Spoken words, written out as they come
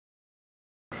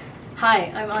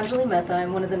Hi, I'm Anjlee Mehta.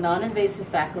 I'm one of the non-invasive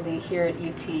faculty here at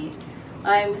UT.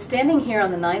 I'm standing here on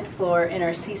the 9th floor in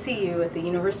our CCU at the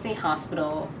University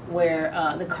Hospital where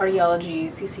the cardiology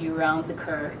CCU rounds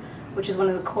occur, which is one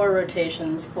of the core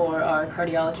rotations for our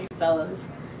cardiology fellows.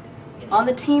 On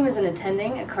the team is an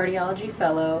attending, a cardiology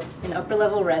fellow, an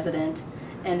upper-level resident,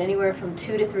 and anywhere from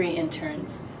 2 to 3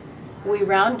 interns. We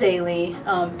round daily,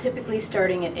 typically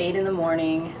starting at 8 in the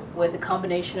morning with a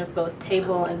combination of both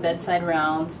table and bedside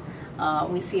rounds.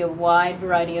 We see a wide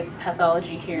variety of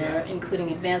pathology here,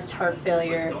 including advanced heart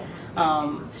failure,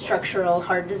 structural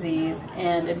heart disease,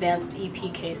 and advanced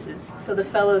EP cases. So the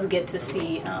fellows get to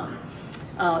see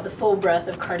the full breadth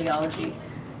of cardiology.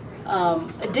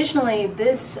 Additionally,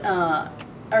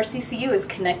 our CCU is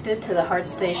connected to the heart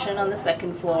station on the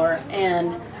 2nd floor,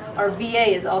 and our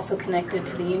VA is also connected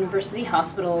to the University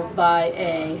Hospital by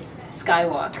a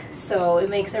skywalk. So it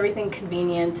makes everything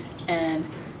convenient, and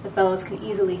the fellows can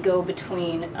easily go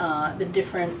between the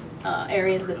different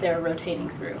areas that they're rotating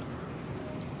through.